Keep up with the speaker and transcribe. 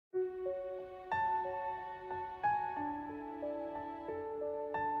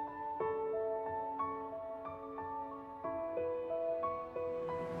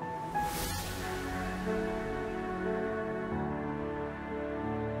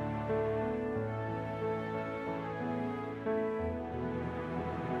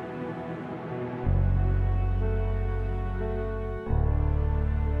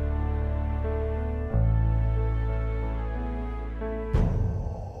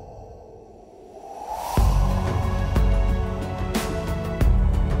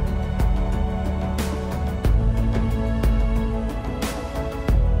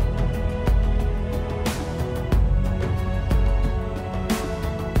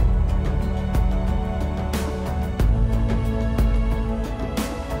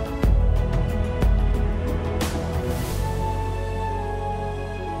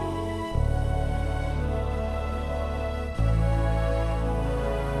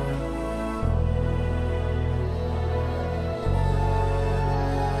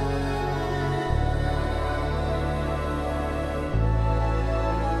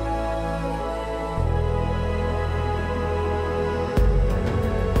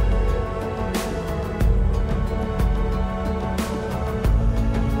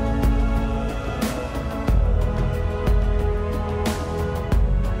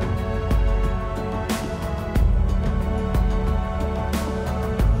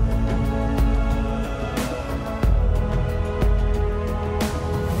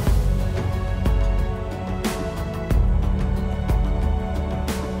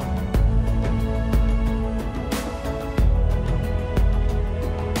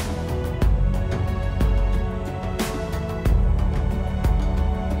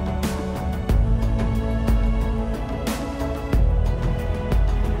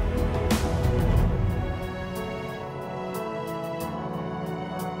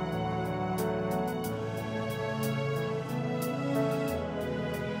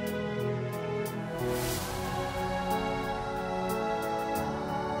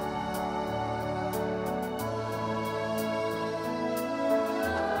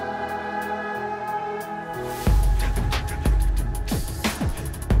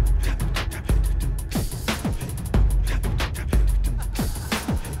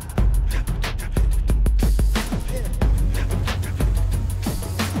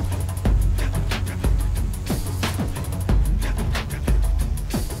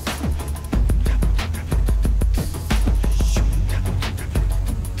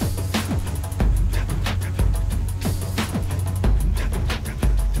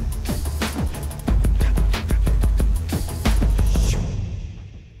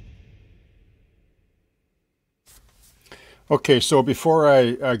Okay, so before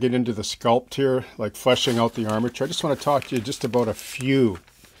I get into the sculpt here, like fleshing out the armature, I just want to talk to you just about a few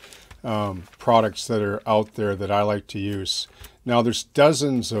products that are out there that I like to use. Now, there's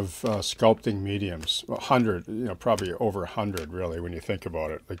dozens of sculpting mediums, 100, probably over 100 really when you think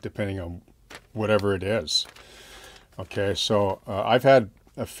about it, like depending on whatever it is. Okay, so I've had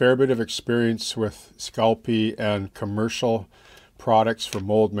a fair bit of experience with Sculpey and commercial products for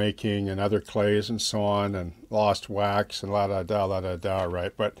mold making and other clays and so on, and lost wax and la da da,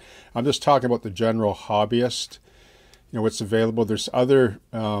 right? But I'm just talking about the general hobbyist, what's available. There's other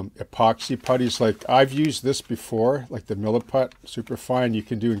epoxy putties, like I've used this before, like the Milliput Superfine. You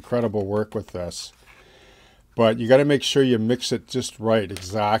can do incredible work with this. But you got to make sure you mix it just right,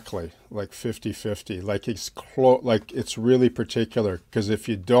 exactly, like 50-50. Like it's really particular, because if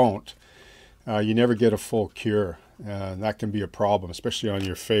you don't, you never get a full cure. And that can be a problem, especially on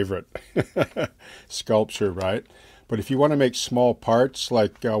your favorite sculpture, right? But if you want to make small parts,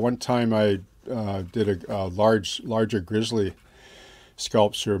 like one time I did a larger grizzly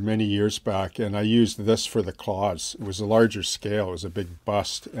sculpture many years back, and I used this for the claws. It was a larger scale. It was a big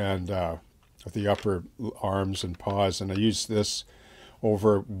bust, and with the upper arms and paws, and I used this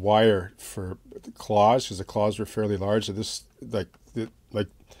over wire for the claws, because the claws were fairly large. So this,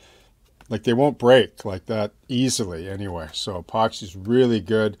 like they won't break like that easily anyway. So epoxy is really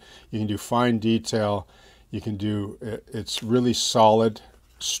good. You can do fine detail. You can do, it's really solid,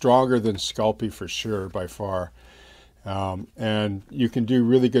 stronger than Sculpey for sure, by far. And you can do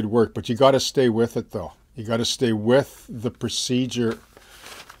really good work, but you got to stay with it though. You got to stay with the procedure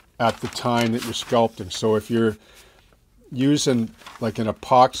at the time that you're sculpting. So if you're using like an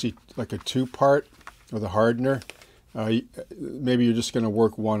epoxy, like a 2-part with a hardener, maybe you're just going to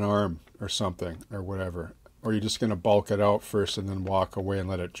work one arm or something or whatever, or you're just going to bulk it out first and then walk away and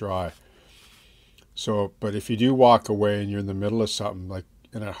let it dry. So, but if you do walk away and you're in the middle of something, like,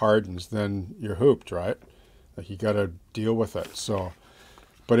 and it hardens, then you're hooped, right? Like you got to deal with it. So,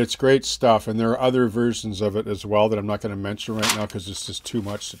 but it's great stuff, and there are other versions of it as well that I'm not going to mention right now because it's just too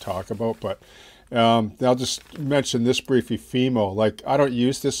much to talk about. But I'll just mention this briefly. Fimo, like I don't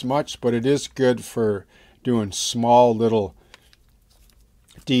use this much, but it is good for doing small little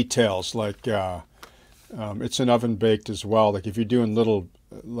details, like it's an oven baked as well. Like if you're doing little,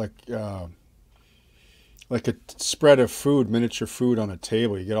 like a spread of food, miniature food on a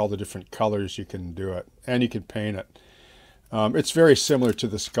table, you get all the different colors, you can do it, and you can paint it. It's very similar to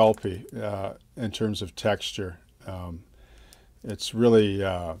the Sculpey in terms of texture. It's really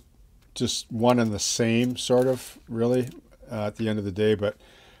just one and the same, sort of, really, at the end of the day. But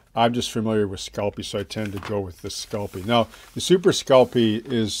I'm just familiar with Sculpey, so I tend to go with the Sculpey. Now, the Super Sculpey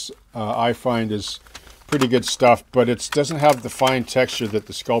is, I find, is pretty good stuff, but it doesn't have the fine texture that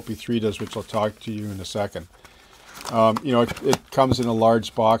the Sculpey 3 does, which I'll talk to you in a second. It comes in a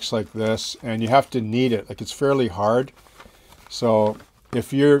large box like this, and you have to knead it. Like, it's fairly hard. So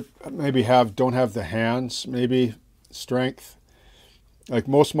if you're maybe don't have the hands, maybe strength, like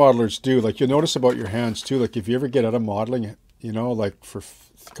most modelers do, like you'll notice about your hands too, like if you ever get out of modeling, like for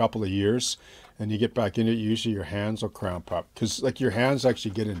a couple of years and you get back into it, usually your hands will cramp up, because like your hands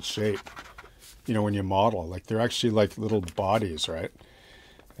actually get in shape, when you model. Like they're actually like little bodies, right?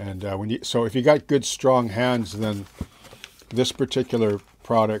 And so if you got good strong hands, then this particular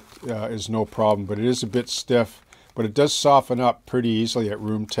product is no problem, but it is a bit stiff, but it does soften up pretty easily at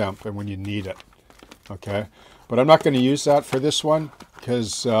room temp and when you need it. Okay, but I'm not going to use that for this one,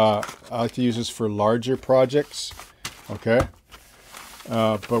 because I like to use this for larger projects. Okay,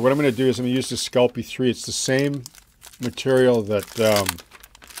 but what I'm going to do is I'm going to use the Sculpey 3. It's the same material that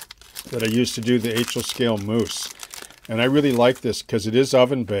that I used to do the HL scale mousse, and I really like this because it is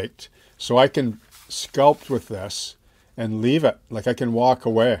oven baked, so I can sculpt with this and leave it. Like I can walk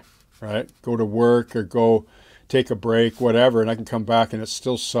away, right? Go to work or go take a break, whatever, and I can come back and it's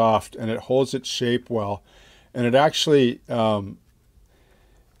still soft and it holds its shape well, and it actually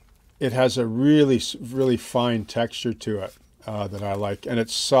it has a really, really fine texture to it that I like, and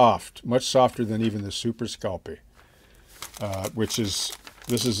it's soft, much softer than even the Super Sculpey,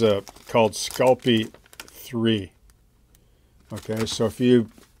 this is called Sculpey 3. Okay, so if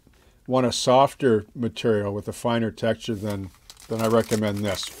you want a softer material with a finer texture, then I recommend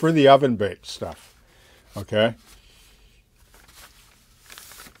this for the oven baked stuff. Okay.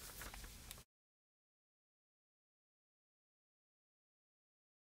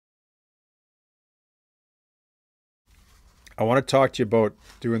 I want to talk to you about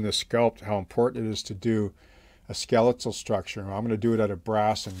doing the sculpt, how important it is to do a skeletal structure. I'm going to do it out of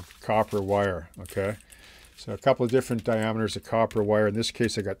brass and copper wire. Okay. So a couple of different diameters of copper wire. In this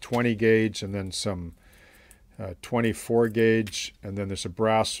case, I got 20 gauge and then some 24 gauge, and then there's a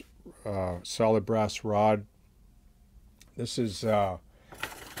brass, solid brass rod. This is,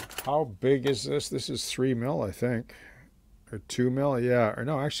 how big is this? This is 3 mil, I think, or 2 mil, yeah, or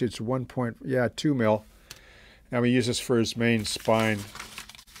no, actually it's 2 mil. And we use this for his main spine,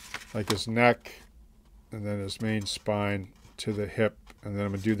 like his neck, and then his main spine to the hip, and then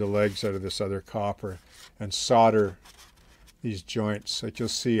I'm gonna do the legs out of this other copper and solder these joints. Like you'll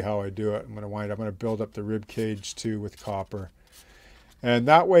see how I do it. I'm gonna build up the rib cage too with copper. And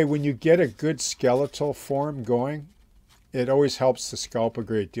that way, when you get a good skeletal form going, it always helps the sculpt a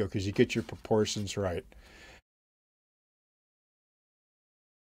great deal because you get your proportions right.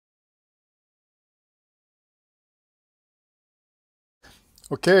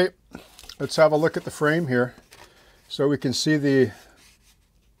 Okay, let's have a look at the frame here. So we can see the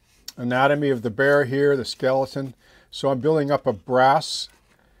anatomy of the bear here, the skeleton. So I'm building up a brass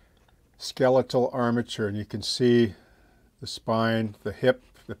skeletal armature, and you can see the spine, the hip,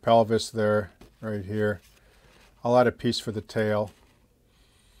 the pelvis there, right here. I'll add a piece for the tail.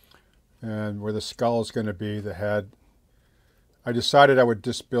 And where the skull is going to be, the head. I decided I would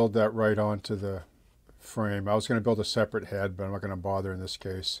just build that right onto the frame. I was going to build a separate head, but I'm not going to bother in this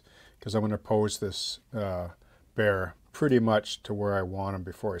case because I'm going to pose this bear pretty much to where I want him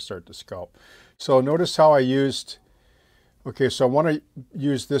before I start the sculpt. So notice how I used, okay, so I want to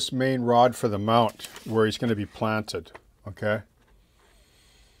use this main rod for the mount where he's going to be planted, okay?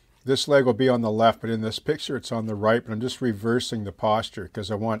 This leg will be on the left, but in this picture it's on the right, but I'm just reversing the posture because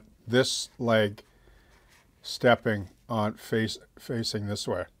I want this leg stepping on facing this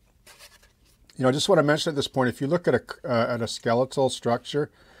way. You know, I just want to mention at this point, if you look at a skeletal structure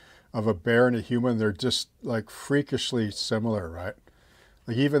of a bear and a human, they're just like freakishly similar, right?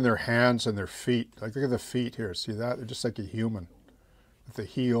 Like even their hands and their feet. Like look at the feet here. See that? They're just like a human with the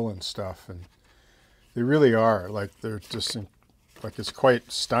heel and stuff. And they really are. Like they're just, like it's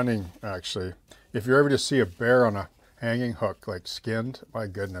quite stunning, actually. If you're ever to see a bear on a hanging hook, like skinned, my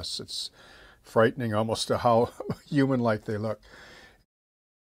goodness, it's frightening almost to how human-like they look.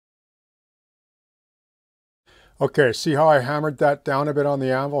 Okay, see how I hammered that down a bit on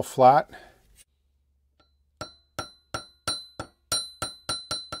the anvil flat?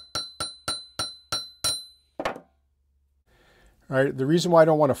 All right, the reason why I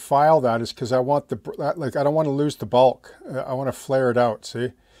don't want to file that is because I want I don't want to lose the bulk. I want to flare it out,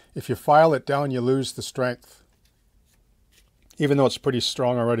 see? If you file it down, you lose the strength, even though it's pretty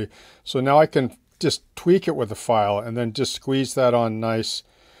strong already. So now I can just tweak it with a file and then just squeeze that on nice,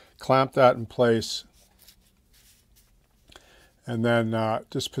 clamp that in place, and then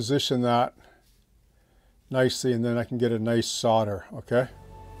just position that nicely, and then I can get a nice solder, okay?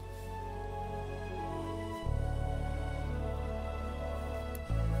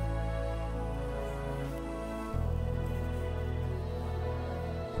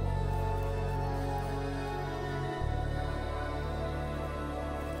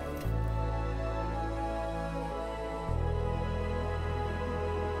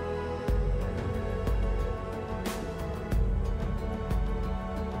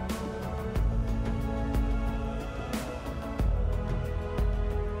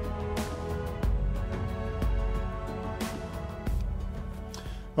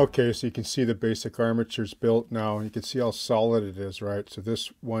 Okay, so you can see the basic armature's built now, and you can see how solid it is, right? So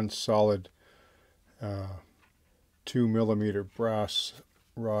this one solid 2 millimeter brass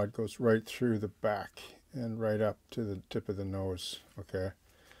rod goes right through the back and right up to the tip of the nose, okay?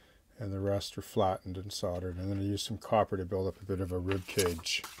 And the rest are flattened and soldered. And then I use some copper to build up a bit of a rib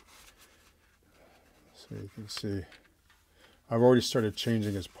cage. So you can see, I've already started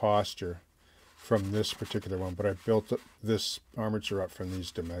changing his posture from this particular one, but I built this armature up from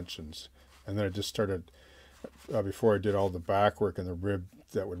these dimensions. And then I just started, before I did all the back work and the rib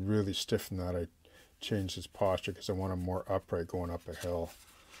that would really stiffen that, I changed his posture because I want him more upright going up a hill.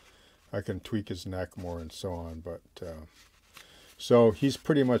 I can tweak his neck more and so on, but so he's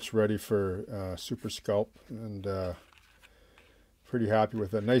pretty much ready for super sculpt, and pretty happy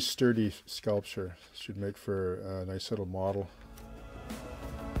with a nice sturdy sculpture. Should make for a nice little model.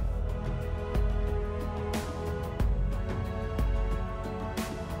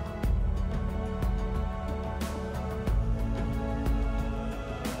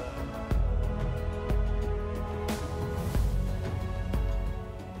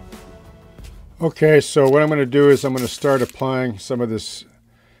 Okay, so what I'm going to do is I'm going to start applying some of this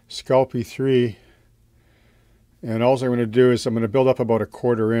Sculpey 3, and all I'm going to do is I'm going to build up about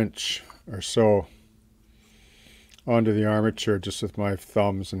 1/4 inch or so onto the armature just with my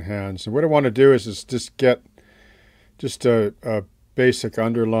thumbs and hands. And what I want to do is just get just a basic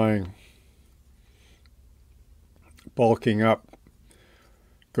underlying bulking up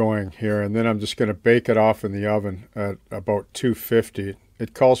going here, and then I'm just going to bake it off in the oven at about 250.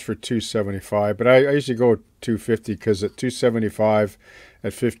 It calls for 275, but I usually go 250 because at 275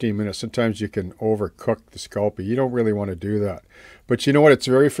 at 15 minutes, sometimes you can overcook the sculpey. You don't really want to do that. But you know what? It's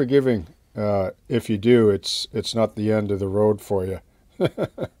very forgiving. If you do, it's not the end of the road for you.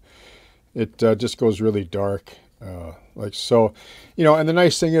 It just goes really dark, like so. You know, and the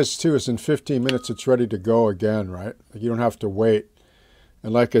nice thing is, too, is in 15 minutes, it's ready to go again, right? You don't have to wait.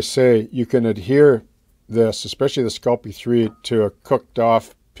 And like I say, you can adhere this, especially the Sculpey 3, to a cooked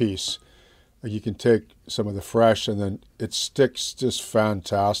off piece. Like you can take some of the fresh and then it sticks just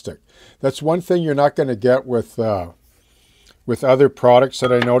fantastic. That's one thing you're not going to get with other products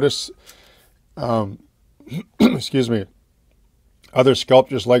that I notice. Excuse me. Other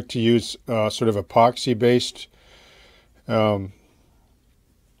sculptors like to use sort of epoxy-based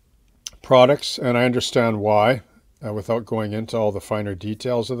products, and I understand why. Without going into all the finer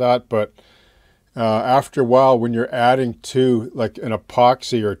details of that, but after a while, when you're adding to like an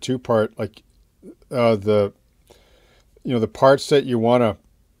epoxy or two-part, like the parts that you want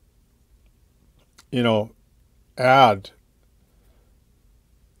to add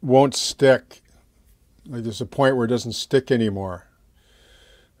won't stick. Like there's a point where it doesn't stick anymore.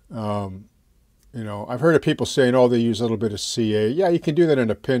 I've heard of people saying, oh, they use a little bit of CA. Yeah, you can do that in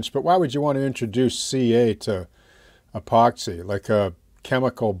a pinch, but why would you want to introduce CA to epoxy, like a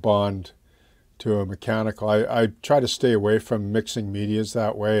chemical bond to a mechanical? I try to stay away from mixing medias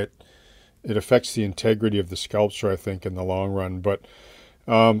that way. It affects the integrity of the sculpture, I think, in the long run. But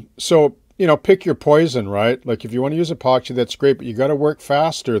so pick your poison, right? Like if you want to use epoxy, that's great, but you got to work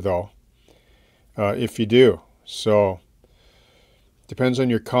faster though. If you do, so depends on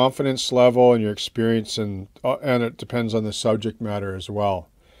your confidence level and your experience, and it depends on the subject matter as well.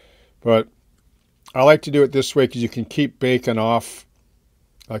 But I like to do it this way because you can keep baking off.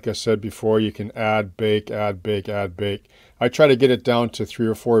 Like I said before, you can add, bake, add, bake, add, bake. I try to get it down to 3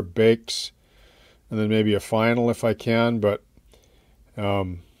 or 4 bakes and then maybe a final if I can. But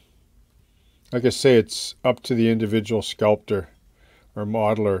like I say, it's up to the individual sculptor or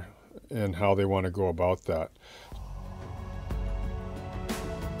modeler and how they want to go about that.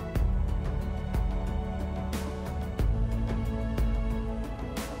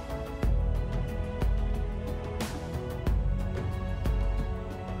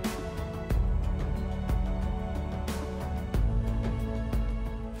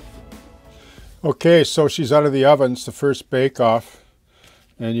 Okay, so she's out of the oven. It's the first bake-off,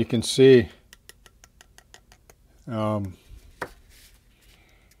 and you can see, I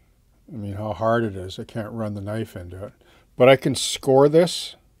mean, how hard it is. I can't run the knife into it. But I can score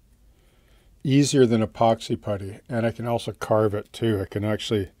this easier than epoxy putty, and I can also carve it too. I can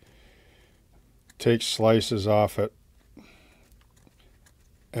actually take slices off it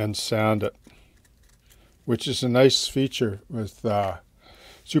and sand it, which is a nice feature with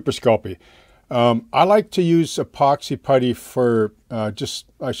Super Sculpey. I like to use epoxy putty for I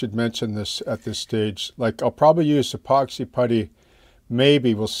should mention this at this stage. Like I'll probably use epoxy putty,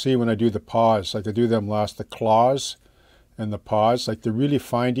 maybe we'll see when I do the paws. Like I do them last, the claws and the paws, like the really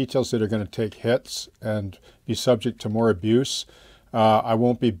fine details that are going to take hits and be subject to more abuse. I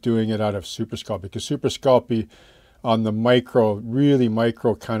won't be doing it out of Super Sculpey, because Super Sculpey on the really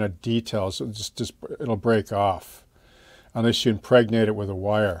micro kind of details, it'll break off unless you impregnate it with a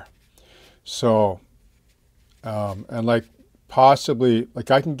wire. So, and like possibly,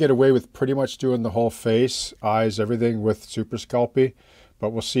 like I can get away with pretty much doing the whole face, eyes, everything with Super Sculpey, but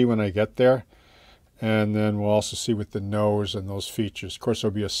we'll see when I get there. And then we'll also see with the nose and those features. Of course,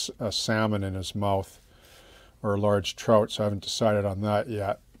 there'll be a salmon in his mouth or a large trout, so I haven't decided on that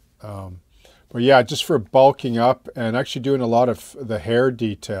yet. But yeah, just for bulking up and actually doing a lot of the hair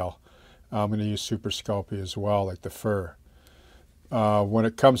detail, I'm going to use Super Sculpey as well, like the fur. When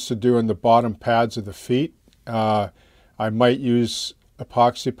it comes to doing the bottom pads of the feet, I might use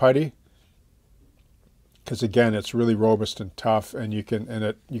epoxy putty, because again, it's really robust and tough, and you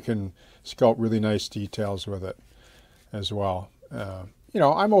can sculpt really nice details with it as well.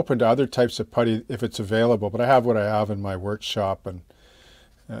 I'm open to other types of putty if it's available, but I have what I have in my workshop and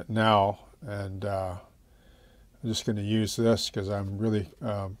now, and I'm just going to use this because I'm really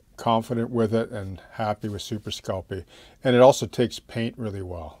confident with it and happy with Super Sculpey. And it also takes paint really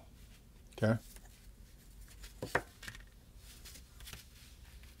well. Okay.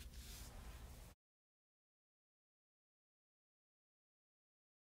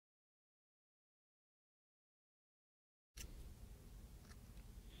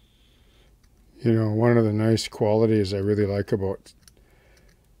 One of the nice qualities I really like about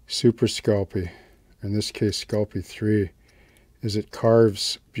Super Sculpey in this case Sculpey 3, is it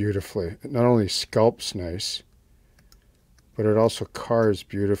carves beautifully. It not only sculpts nice, but it also carves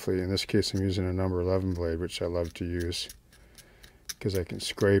beautifully. In this case I'm using a number 11 blade, which I love to use because I can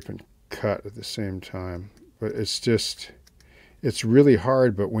scrape and cut at the same time. But it's really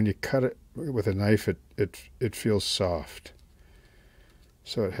hard, but when you cut it with a knife, it feels soft.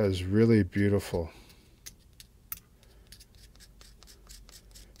 So it has really beautiful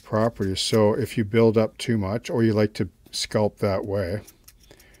properties. So if you build up too much, or you like to sculpt that way,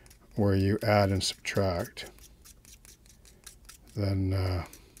 where you add and subtract, then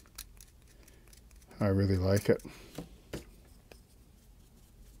I really like it.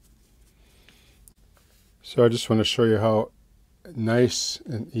 So I just want to show you how nice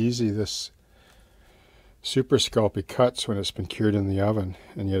and easy this Super Sculpey cuts when it's been cured in the oven,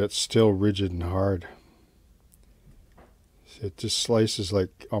 and yet it's still rigid and hard. It just slices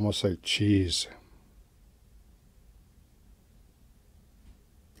like almost like cheese.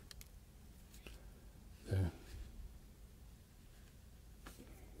 Yeah.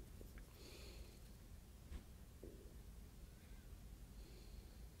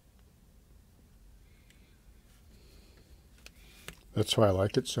 That's why I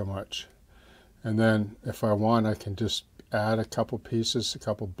like it so much. And then if I want, I can just add a couple pieces, a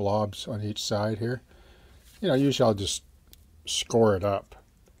couple blobs on each side here. You know, usually I'll just score it up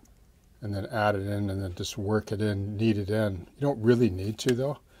and then add it in and then just work it in, knead it in. You don't really need to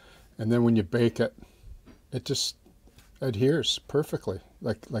though. And then when you bake it, it just adheres perfectly,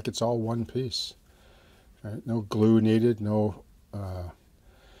 like it's all one piece. Right? No glue needed, no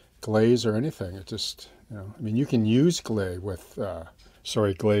glaze or anything. It just, you know, I mean, you can use glaze with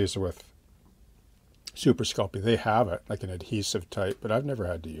Super Sculpey. They have it, like an adhesive type, but I've never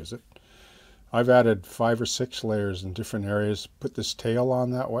had to use it. I've added 5 or 6 layers in different areas, put this tail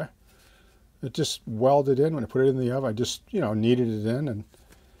on that way. It just welded in when I put it in the oven. I just, you know, kneaded it in, and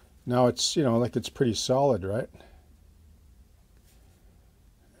now it's, you know, like it's pretty solid, right?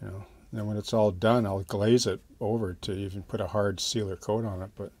 You know, then when it's all done, I'll glaze it over to even put a hard sealer coat on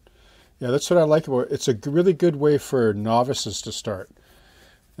it. But yeah, that's what I like about it. It's a really good way for novices to start.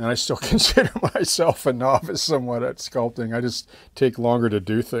 And I still consider myself a novice somewhat at sculpting. I just take longer to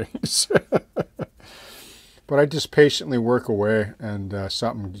do things. But I just patiently work away, and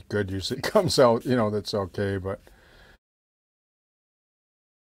something good usually comes out, you know, that's okay. But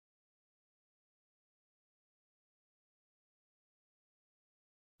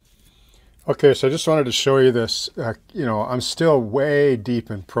okay, so I just wanted to show you this. You know, I'm still way deep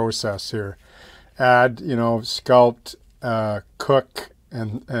in process here. Add, you know, sculpt, cook,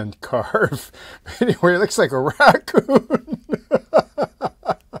 and carve. Anyway, it looks like a raccoon.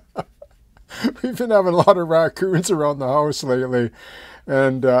 We've been having a lot of raccoons around the house lately,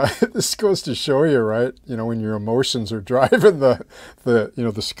 and this goes to show you, right? You know, when your emotions are driving the you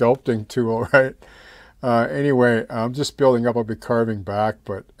know, the sculpting tool, right? Anyway, I'm just building up. I'll be carving back,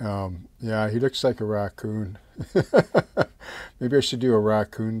 but yeah, he looks like a raccoon. Maybe I should do a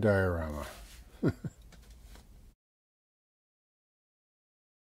raccoon diorama.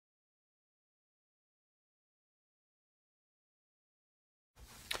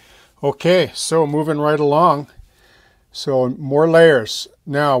 Okay, so moving right along. So more layers.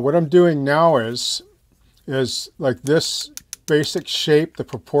 Now, what I'm doing now is like this basic shape, the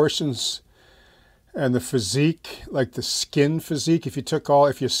proportions and the physique, like the skin physique. If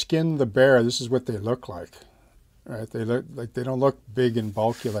you skin the bear, this is what they look like. Right? They look like, they don't look big and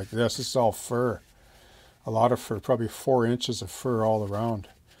bulky like this. This is all fur. A lot of fur, probably 4 inches of fur all around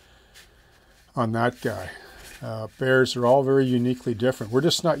on that guy. Bears are all very uniquely different. We're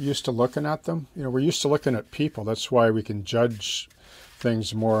just not used to looking at them. You know, we're used to looking at people. That's why we can judge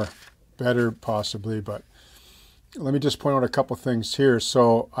things better possibly. But let me just point out a couple things here.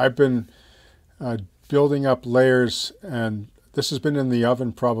 So I've been building up layers, and this has been in the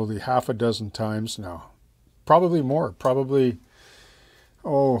oven probably half a dozen times now. Probably more, probably,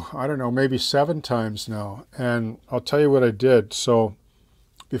 oh, I don't know, maybe 7 times now. And I'll tell you what I did. So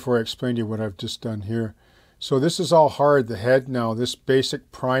before I explain to you what I've just done here. So this is all hard, the head now. This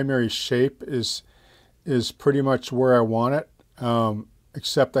basic primary shape is pretty much where I want it,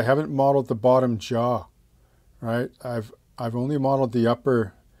 except I haven't modeled the bottom jaw, right? I've only modeled the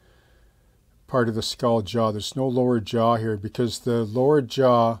upper part of the skull jaw. There's no lower jaw here because the lower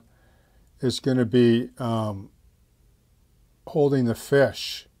jaw is going to be holding the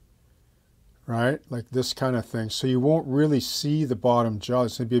fish, right? Like this kind of thing. So you won't really see the bottom jaw.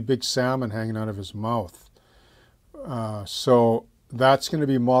 It's going to be a big salmon hanging out of his mouth. So that's going to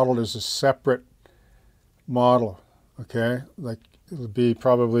be modeled as a separate model, okay? Like it'll be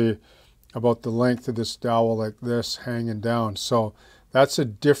probably about the length of this dowel like this hanging down. So that's a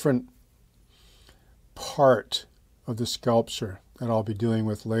different part of the sculpture that I'll be dealing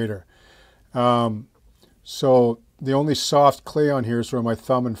with later. So the only soft clay on here is where my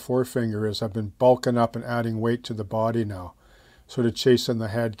thumb and forefinger is. I've been bulking up and adding weight to the body now, sort of chasing the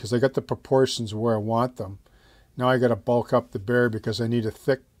head, because I got the proportions where I want them. Now I got to bulk up the bear because I need a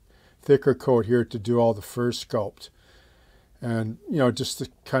thicker coat here to do all the fur sculpt. And, you know, just the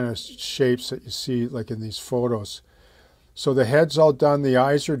kind of shapes that you see like in these photos. So the head's all done. The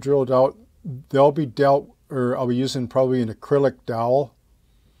eyes are drilled out. They'll be dealt, or I'll be using probably an acrylic dowel.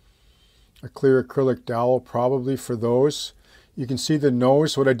 A clear acrylic dowel probably for those. You can see the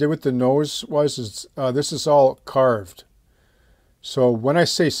nose. What I did with the nose was this is all carved. So when I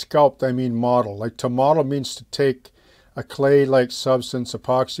say sculpt, I mean model. Like to model means to take a clay-like substance,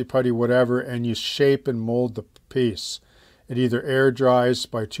 epoxy putty, whatever, and you shape and mold the piece. It either air dries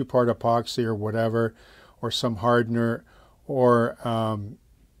by 2-part epoxy or whatever, or some hardener, or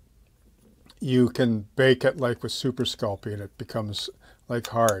you can bake it like with super sculpting and it becomes like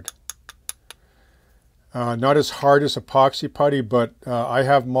hard. Not as hard as epoxy putty, but I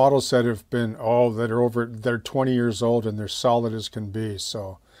have models that have been, they're 20 years old and they're solid as can be.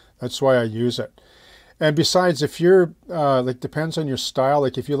 So that's why I use it. And besides, if you're, depends on your style.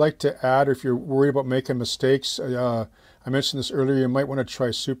 Like if you like to add, or if you're worried about making mistakes, I mentioned this earlier, you might want to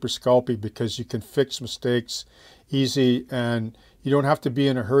try Super Sculpey because you can fix mistakes easy and you don't have to be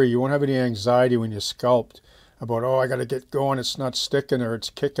in a hurry. You won't have any anxiety when you sculpt about, oh, I got to get going, it's not sticking or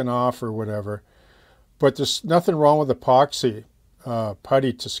it's kicking off or whatever. But there's nothing wrong with epoxy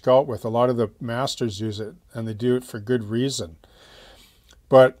putty to sculpt with. A lot of the masters use it, and they do it for good reason.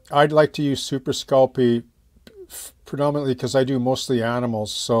 But I'd like to use Super Sculpey predominantly because I do mostly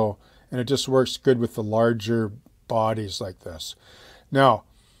animals, so, and it just works good with the larger bodies like this. Now,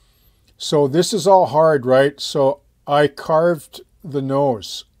 so this is all hard, right? So I carved the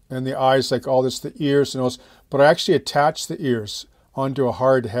nose and the eyes like all this, the ears and nose, but I actually attached the ears onto a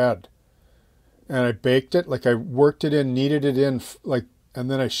hard head. And I baked it, like I worked it in, kneaded it in, like, and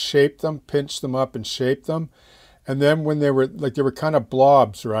then I shaped them, pinched them up and shaped them. And then when they were kind of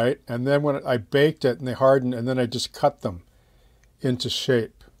blobs, right? And then when I baked it and they hardened, and then I just cut them into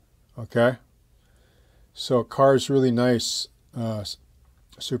shape, okay? So it carves really nice,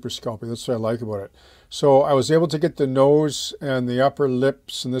 Super Sculpey. That's what I like about it. So I was able to get the nose and the upper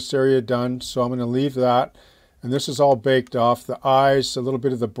lips in this area done. So I'm going to leave that. And this is all baked off. The eyes, a little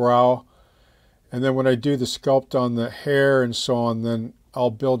bit of the brow. And then when I do the sculpt on the hair and so on, then I'll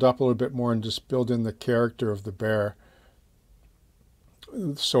build up a little bit more and just build in the character of the bear.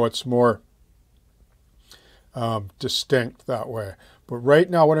 So it's more distinct that way. But right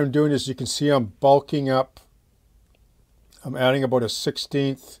now what I'm doing is, you can see I'm bulking up. I'm adding about a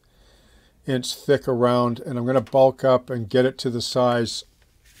 1/16 inch thick around, and I'm going to bulk up and get it to the size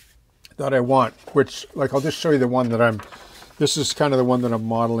that I want, which, like, I'll just show you the one that this is kind of the one that I'm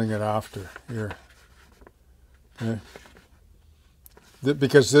modeling it after here. Okay.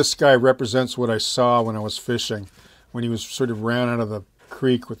 Because this guy represents what I saw when I was fishing, when he was sort of ran out of the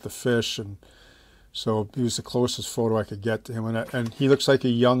creek with the fish, and so he was the closest photo I could get to him, and he looks like a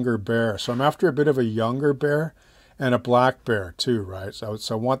younger bear. So I'm after a bit of a younger bear and a black bear too, right? So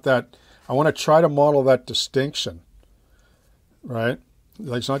I want that. I want to try to model that distinction, right?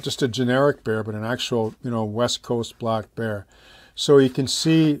 Like it's not just a generic bear, but an actual, West Coast black bear. So you can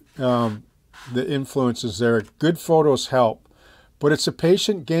see the influences there. Good photos help, but it's a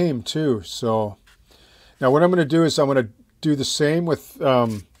patient game too. So now what I'm going to do is I'm going to do the same with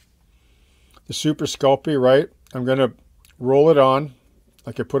the Super Sculpey, right? I'm going to roll it on,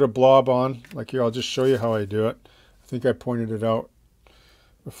 like I put a blob on. Like here, I'll just show you how I do it. I think I pointed it out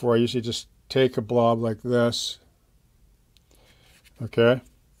before. I usually just take a blob like this. Okay.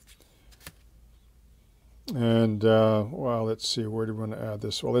 And well, let's see, where do we want to add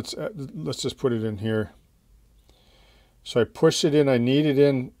this? Well, let's just put it in here. So I push it in, I knead it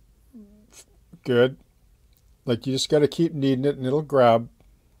in good. Like you just got to keep kneading it and it'll grab.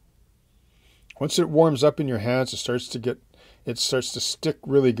 Once it warms up in your hands, it starts to stick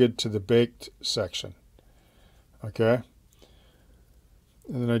really good to the baked section. Okay.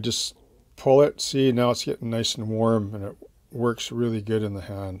 And then I just pull it. See, now it's getting nice and warm and it works really good in the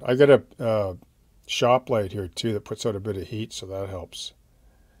hand. I got a shop light here too that puts out a bit of heat, so that helps.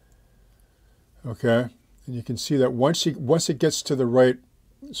 Okay, and you can see that once it gets to the right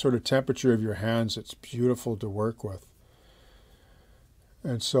sort of temperature of your hands, it's beautiful to work with.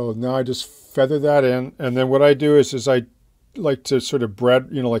 And so now I just feather that in, and then what I do is I like to sort of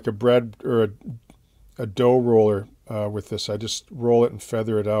bread, like a bread or a dough roller with this. I just roll it and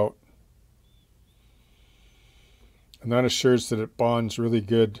feather it out. And that assures that it bonds really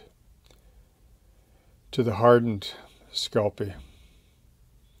good to the hardened Sculpey.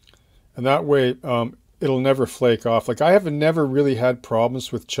 And that way it'll never flake off. Like I have never really had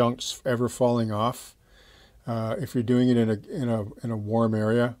problems with chunks ever falling off. If you're doing it in a warm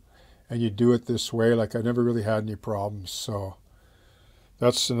area and you do it this way, like I never really had any problems. So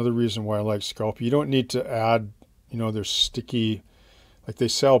that's another reason why I like Sculpey. You don't need to add, you know, there's sticky, like they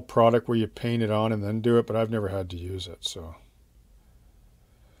sell product where you paint it on and then do it, but I've never had to use it. So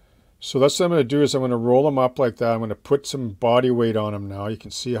that's what I'm going to do is I'm going to roll him up like that. I'm going to put some body weight on him now. You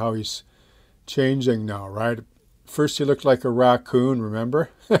can see how he's changing now, right? First he looked like a raccoon, remember?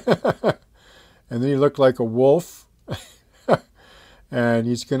 And then he looked like a wolf. And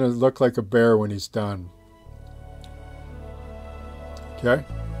he's going to look like a bear when he's done. Okay?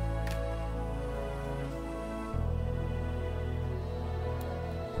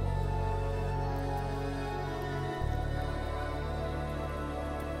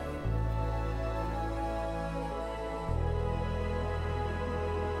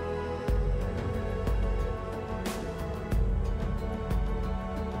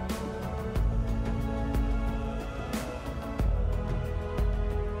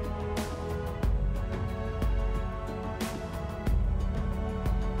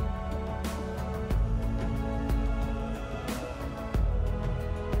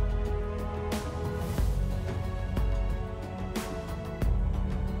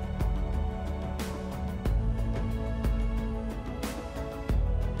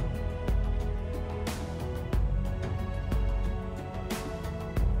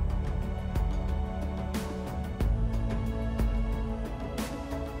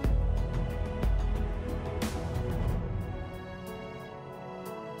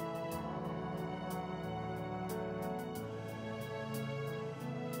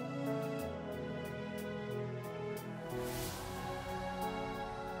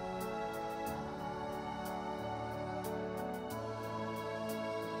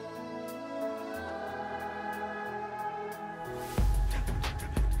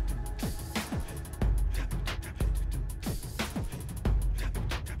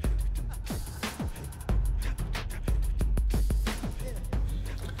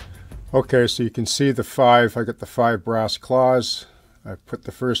 Okay, so you can see the 5, I got the 5 brass claws. I put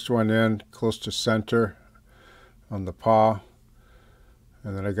the first one in close to center on the paw.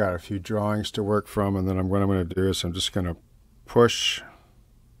 And then I got a few drawings to work from, and then what I'm going to do is I'm just going to push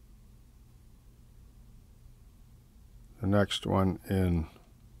the next one in.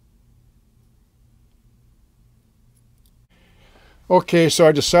 Okay, so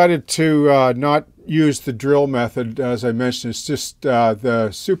I decided to not use the drill method. As I mentioned, it's just the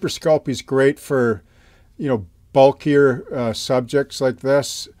Super Sculpey is great for, you know, bulkier subjects like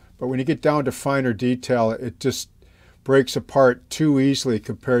this, but when you get down to finer detail, it just breaks apart too easily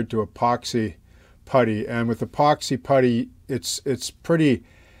compared to epoxy putty. And with epoxy putty, it's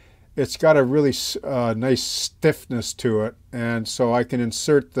got a really nice stiffness to it, and so I can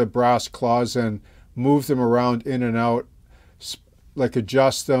insert the brass claws and move them around in and out, like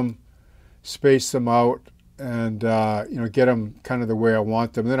adjust them, space them out, and you know, get them kind of the way I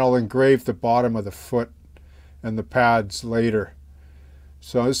want them. Then I'll engrave the bottom of the foot and the pads later.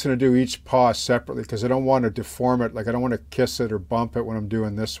 So I'm just going to do each paw separately because I don't want to deform it. Like I don't want to kiss it or bump it when I'm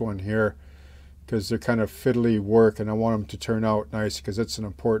doing this one here, because they're kind of fiddly work and I want them to turn out nice because it's an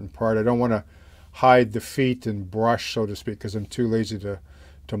important part. I don't want to hide the feet and brush, so to speak, because I'm too lazy to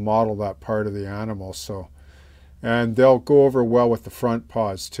model that part of the animal. So, and they'll go over well with the front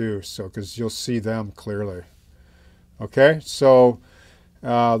paws too, so because you'll see them clearly. Okay, so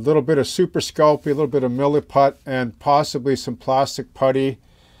a little bit of Super Sculpey, a little bit of Milliput, and possibly some plastic putty,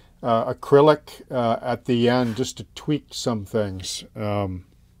 acrylic at the end, just to tweak some things.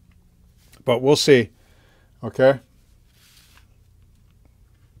 But we'll see. Okay.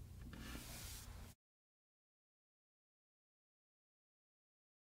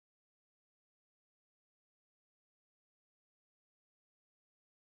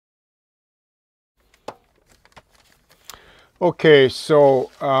 Okay,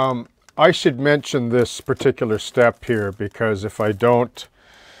 so I should mention this particular step here, because if I don't,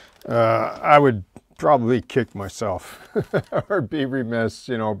 I would probably kick myself or be remiss,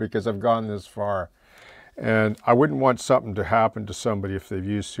 you know, because I've gone this far. And I wouldn't want something to happen to somebody if they've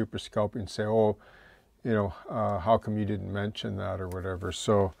used Super Sculpey and say, oh, you know, how come you didn't mention that or whatever.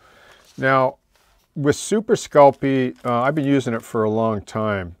 So now with Super Sculpey, I've been using it for a long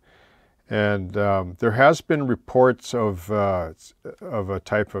time. And there has been reports of a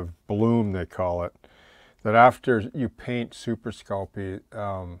type of bloom, they call it, that after you paint Super Sculpey,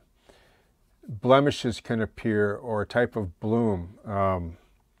 blemishes can appear, or a type of bloom.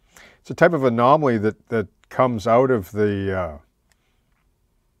 It's a type of anomaly that comes out of the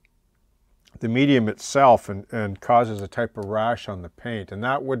medium itself and causes a type of rash on the paint, and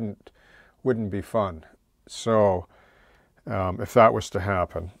that wouldn't be fun. So if that was to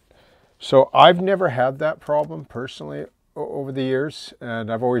happen. So I've never had that problem personally over the years,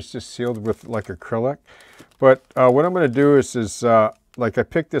 and I've always just sealed with like acrylic. But what I'm going to do is like I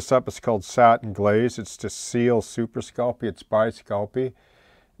picked this up, it's called Satin Glaze. It's to seal Super Sculpey. It's by Sculpey.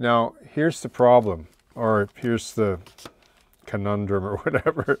 Now here's the problem, or here's the conundrum or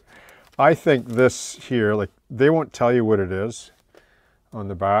whatever. I think this here, like they won't tell you what it is on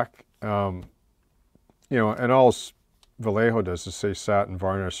the back. You know, and all Vallejo does is say satin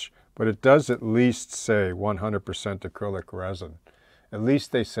varnish, but it does at least say 100% acrylic resin. At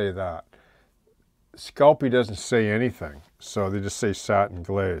least they say that. Sculpey doesn't say anything, so they just say satin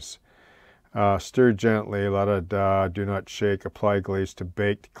glaze. Stir gently, la da da, do not shake, apply glaze to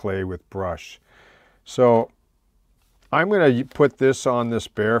baked clay with brush. So I'm going to put this on this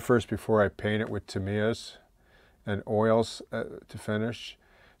bear first before I paint it with Tamiya's and oils to finish.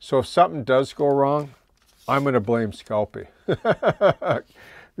 So if something does go wrong, I'm going to blame Sculpey.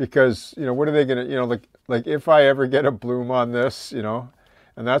 Because, you know, what are they going to, you know, like if I ever get a bloom on this, you know,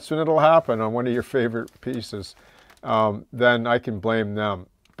 and that's when it'll happen on one of your favorite pieces, then I can blame them.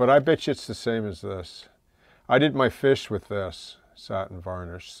 But I bet you it's the same as this. I did my fish with this satin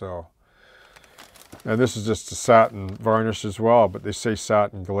varnish, so. And this is just a satin varnish as well, but they say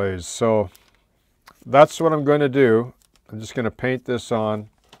satin glaze. So that's what I'm going to do. I'm just going to paint this on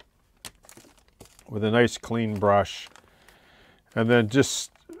with a nice clean brush, and then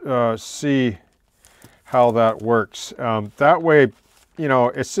just see how that works. That way, you know,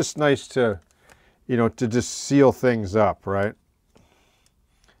 it's just nice to, you know, to just seal things up, right?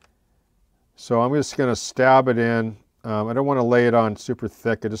 So I'm just going to stab it in. I don't want to lay it on super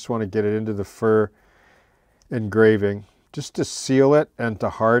thick. I just want to get it into the fur engraving, just to seal it and to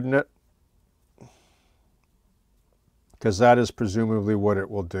harden it, because that is presumably what it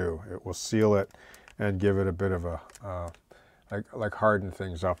will do. It will seal it and give it a bit of a, like harden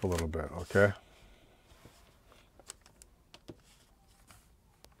things up a little bit, okay?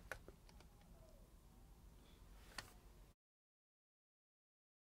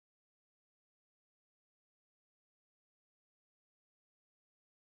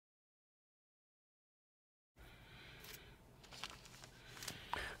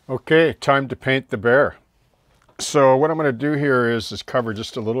 Okay, time to paint the bear. So what I'm going to do here is cover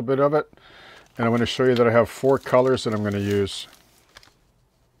just a little bit of it, and I'm going to show you that I have 4 colors that I'm going to use.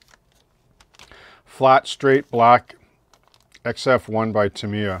 Flat, straight, black, XF1 by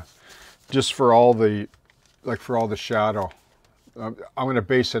Tamiya, just for all the, like for all the shadow. I'm going to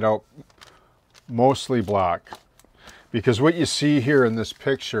base it out mostly black, because what you see here in this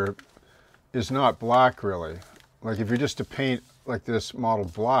picture is not black really. Like if you're just to paint like this model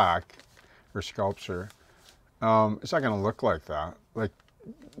black or sculpture, it's not going to look like that. Like,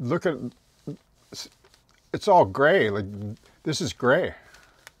 look at, it's all gray. Like, this is gray.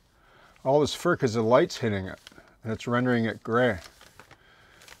 All this fur because the light's hitting it, and it's rendering it gray.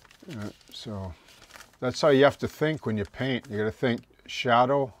 So, that's how you have to think when you paint. You got to think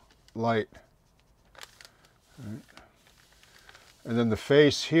shadow, light. Right. And then the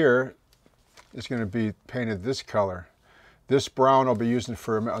face here is going to be painted this color. This brown I'll be using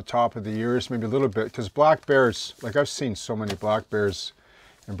for on top of the ears, maybe a little bit, because black bears, like I've seen so many black bears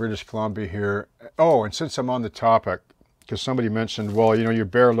in British Columbia here. Oh, and since I'm on the topic, because somebody mentioned, well, you know, your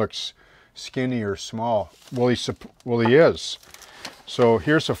bear looks skinny or small. Well, he is. So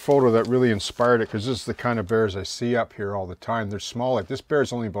here's a photo that really inspired it, because this is the kind of bears I see up here all the time. They're small. Like this bear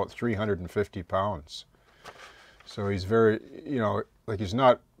is only about 350 pounds. So he's very, you know, like he's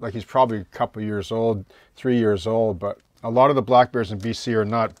not, like he's probably a couple years old, 3 years old, but a lot of the black bears in BC are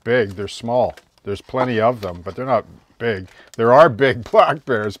not big, they're small. There's plenty of them, but they're not big. There are big black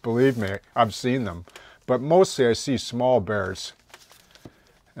bears, believe me, I've seen them. But mostly I see small bears.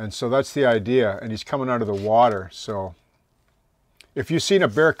 And so that's the idea, and he's coming out of the water. So if you've seen a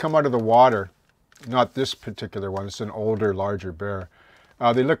bear come out of the water, not this particular one, it's an older, larger bear.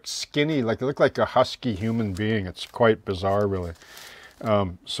 They look skinny, like they look like a husky human being. It's quite bizarre, really.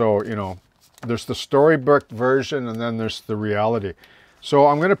 So, you know, there's the storybook version, and then there's the reality. So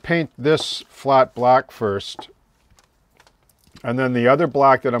I'm going to paint this flat black first, and then the other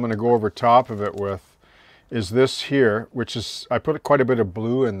black that I'm going to go over top of it with is this here, which is, I put quite a bit of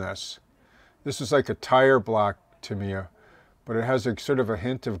blue in this. This is like a tire black to me, but it has a sort of a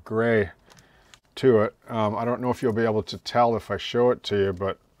hint of gray to it. I don't know if you'll be able to tell if I show it to you,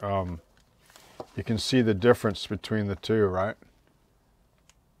 but You can see the difference between the two, right?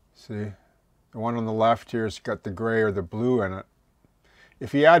 See? The one on the left here has got the gray or the blue in it.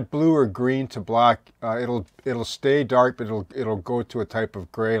 If you add blue or green to black, it'll stay dark, but it'll go to a type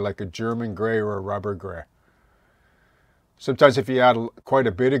of gray, like a German gray or a rubber gray. Sometimes if you add quite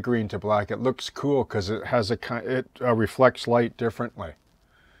a bit of green to black, it looks cool because it reflects light differently.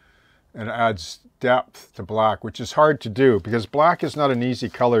 And it adds depth to black, which is hard to do because black is not an easy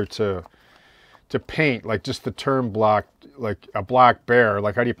color to paint. Like just the term black, like a black bear,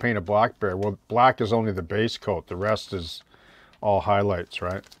 like how do you paint a black bear? Well, black is only the base coat. The rest is all highlights,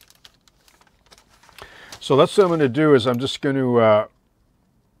 right? So that's what I'm going to do is I'm just going to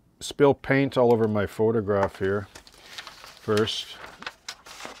spill paint all over my photograph here first.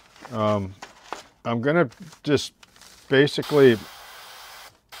 I'm going to just basically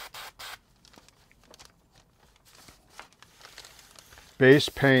base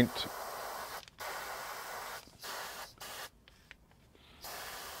paint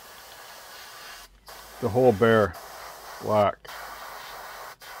the whole bear black.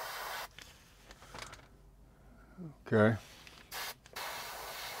 Okay.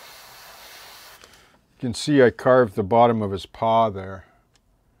 You can see I carved the bottom of his paw there.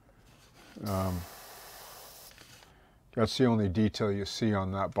 That's the only detail you see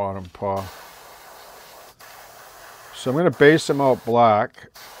on that bottom paw. So I'm going to base him out black.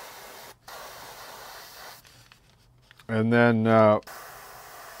 And then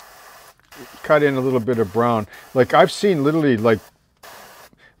cut in a little bit of brown. Like I've seen literally like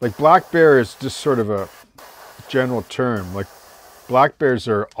black bear is just sort of a general term. Like black bears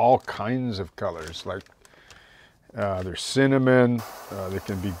are all kinds of colors. Like they're cinnamon, they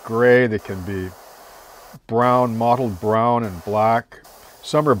can be gray, they can be brown, mottled brown and black.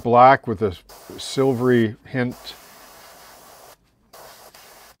 Some are black with a silvery hint,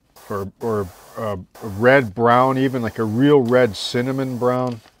 or a red brown, even like a real red cinnamon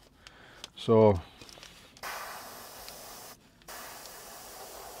brown. So,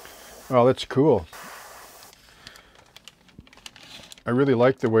 well, that's cool. I really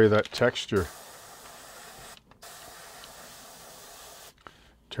like the way that texture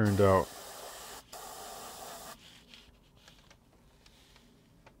turned out.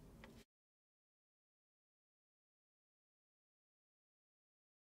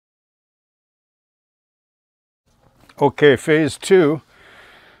 Okay, phase two.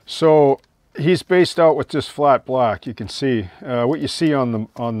 So he's based out with just flat black. You can see what you see on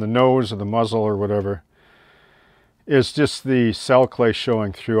the nose or the muzzle or whatever is just the cell clay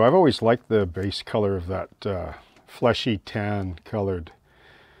showing through. I've always liked the base color of that fleshy tan colored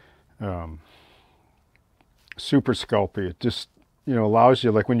super sculpty. It just, you know, allows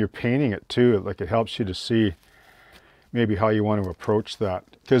you, like when you're painting it too, like it helps you to see maybe how you want to approach that,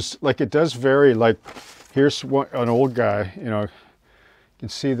 because like it does vary. Like here's an old guy, you know, you can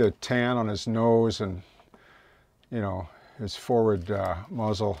see the tan on his nose and, you know, his forward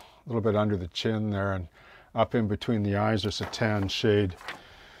muzzle, a little bit under the chin there, and up in between the eyes there's a tan shade.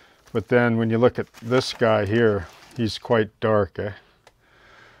 But then when you look at this guy here, he's quite dark, eh?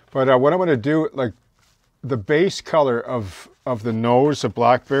 But what I'm going to do, like the base color of the nose of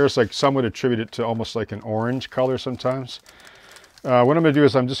black bears, like some would attribute it to almost like an orange color sometimes. What I'm going to do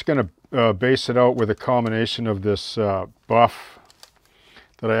is I'm just going to base it out with a combination of this buff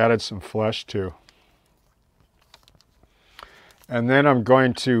that I added some flesh to. And then I'm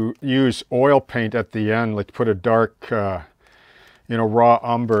going to use oil paint at the end, like put a dark, you know, raw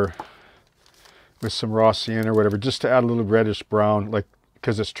umber with some raw sienna or whatever, just to add a little reddish brown, like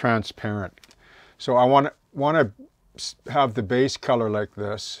because it's transparent. So I want to have the base color like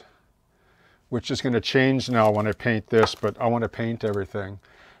this, which is going to change now when I paint this, but I want to paint everything.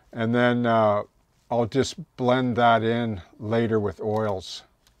 And then I'll just blend that in later with oils.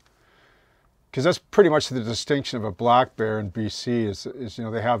 Because that's pretty much the distinction of a black bear in BC is, you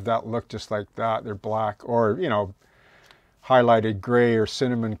know, they have that look just like that. They're black, or, you know, highlighted gray or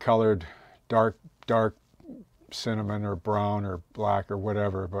cinnamon colored, dark cinnamon or brown or black or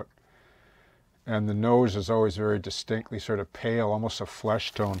whatever. But and the nose is always very distinctly sort of pale, almost a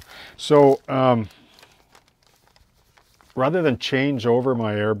flesh tone. So rather than change over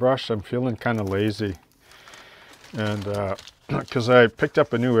my airbrush, I'm feeling kind of lazy. And because I picked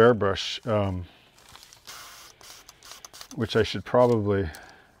up a new airbrush, which I should probably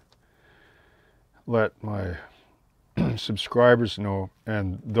let my subscribers know,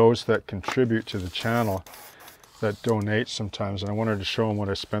 and those that contribute to the channel, that donate sometimes. And I wanted to show them what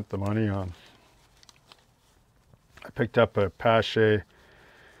I spent the money on. I picked up a Pache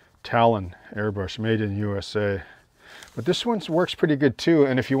Talon airbrush made in USA. But this one works pretty good too.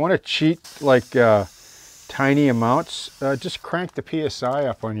 And if you want to cheat like tiny amounts, just crank the PSI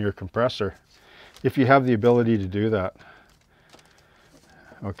up on your compressor if you have the ability to do that.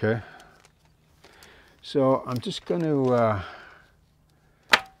 Okay. So I'm just going to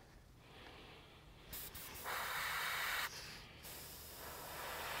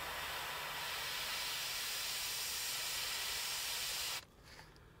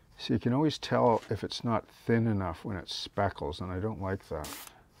so you can always tell if it's not thin enough when it speckles, and I don't like that.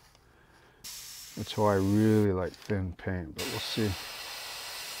 That's why I really like thin paint, but we'll see.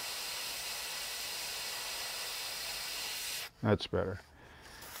 That's better.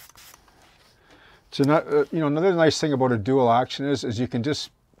 So you know, another nice thing about a dual action is you can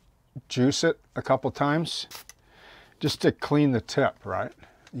just juice it a couple times just to clean the tip, right?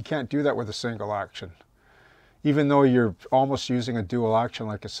 You can't do that with a single action. Even though you're almost using a dual action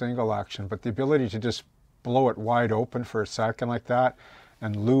like a single action, but the ability to just blow it wide open for a second like that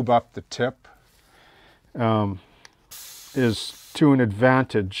and lube up the tip is to an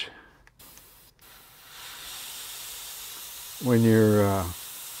advantage when you're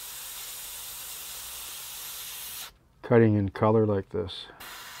cutting in color like this.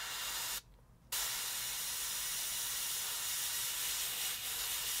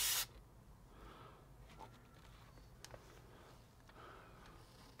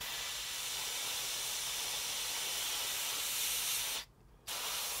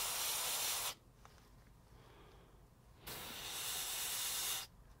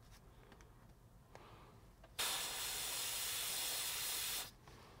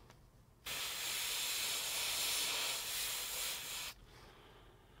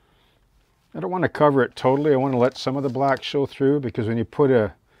 I don't want to cover it totally. I want to let some of the black show through, because when you put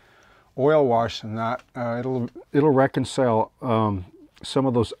a oil wash in that, it'll reconcile some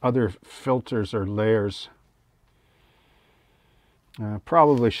of those other filters or layers.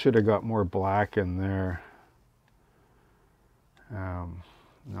 Probably should have got more black in there, now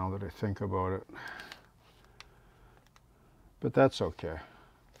that I think about it. But that's okay.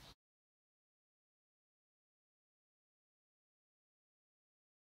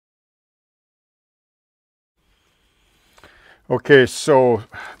 Okay, so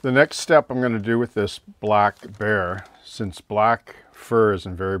the next step I'm going to do with this black bear, since black fur is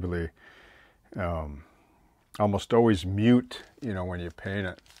invariably almost always mute, you know, when you paint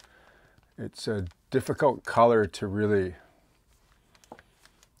it. It's a difficult color to really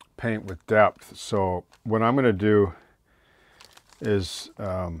paint with depth. So what I'm going to do is,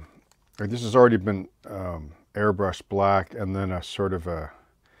 this has already been airbrushed black and then a sort of a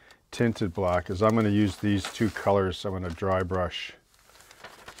tinted black, is I'm going to use these two colors. I'm going to dry brush.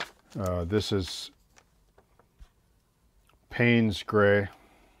 This is Payne's Gray.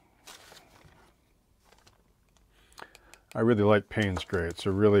 I really like Payne's Gray. It's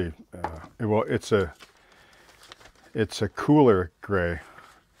a really, well, it's a cooler gray.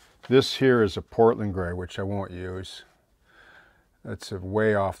 This here is a Portland Gray, which I won't use. That's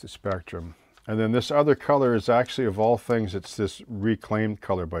way off the spectrum. And then this other color is actually, of all things, it's this reclaimed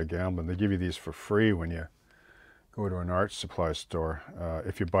color by Gamblin. They give you these for free when you go to an art supply store.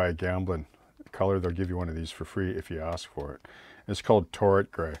 If you buy a Gamblin color, they'll give you one of these for free if you ask for it. It's called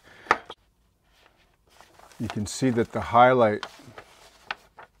Torrid Gray. You can see that the highlight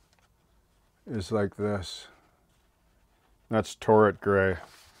is like this. That's Torrid Gray.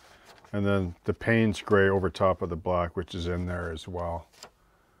 And then the Payne's Gray over top of the black, which is in there as well.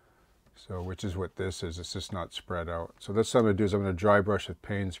 So, which is what this is. It's just not spread out. So that's what I'm going to do, is I'm going to dry brush with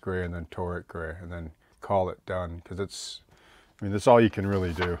Payne's Gray and then Torrid Gray and then call it done, because it's, I mean, that's all you can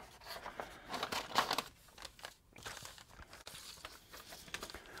really do.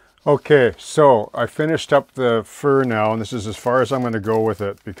 Okay, so I finished up the fur now, and this is as far as I'm going to go with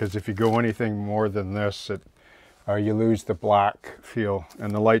it, because if you go anything more than this, you lose the black feel,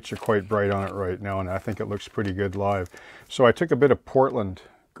 and the lights are quite bright on it right now, and I think it looks pretty good live. So I took a bit of Portland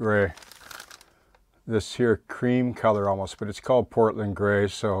Gray, this here cream color almost, but it's called Portland Gray.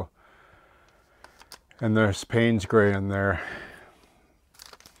 So, and there's Payne's Gray in there,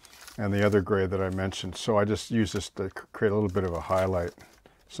 and the other gray that I mentioned. So I just use this to create a little bit of a highlight.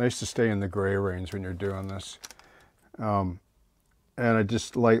 It's nice to stay in the gray range when you're doing this. And I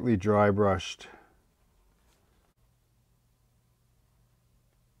just lightly dry brushed.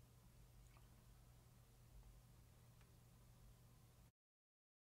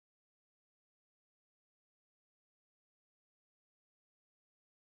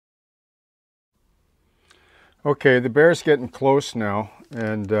 Okay, the bear's getting close now,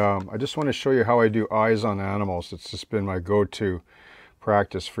 and I just want to show you how I do eyes on animals. It's just been my go-to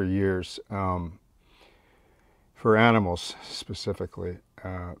practice for years. for animals specifically.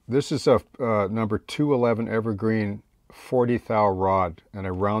 This is a number 211 evergreen 40 thou rod, and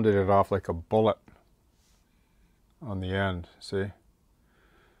I rounded it off like a bullet on the end, see?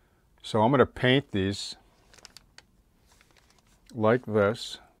 So I'm going to paint these like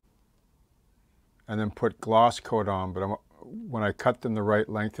this and then put gloss coat on, but when I cut them the right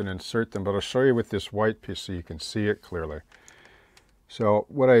length and insert them, but I'll show you with this white piece so you can see it clearly. So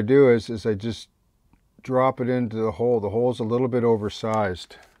what I do is I just drop it into the hole. The hole's a little bit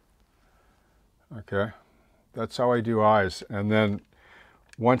oversized. Okay, that's how I do eyes. And then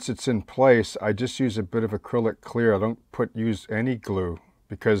once it's in place, I just use a bit of acrylic clear. I don't use any glue,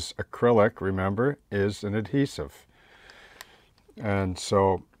 because acrylic, remember, is an adhesive. And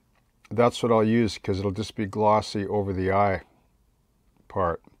so that's what I'll use, because it'll just be glossy over the eye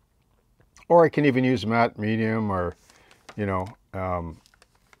part. Or I can even use matte medium, or, you know,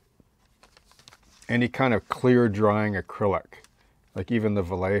 any kind of clear drying acrylic, like even the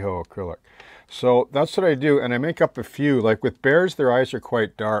Vallejo acrylic. So that's what I do, and I make up a few. Like with bears, their eyes are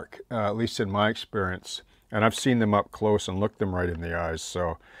quite dark, at least in my experience. And I've seen them up close and looked them right in the eyes.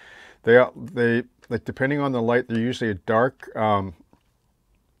 So they like, depending on the light, they're usually a dark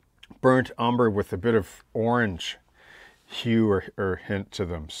burnt umber with a bit of orange hue or hint to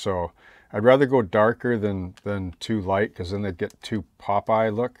them. So I'd rather go darker than too light, because then they get too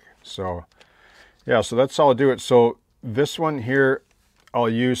Popeye look. So yeah, so that's how I'll do it. So this one here I'll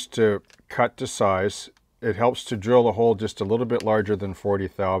use to cut to size. It helps to drill the hole just a little bit larger than 40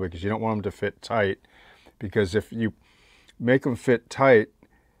 thou, because you don't want them to fit tight. Because if you make them fit tight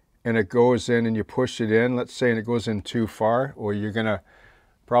and it goes in and you push it in, let's say, and it goes in too far, well, you're gonna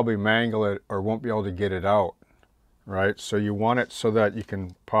probably mangle it or won't be able to get it out, right? So you want it so that you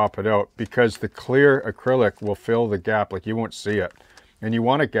can pop it out, because the clear acrylic will fill the gap, like you won't see it. And you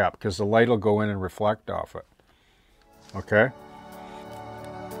want a gap because the light will go in and reflect off it. Okay?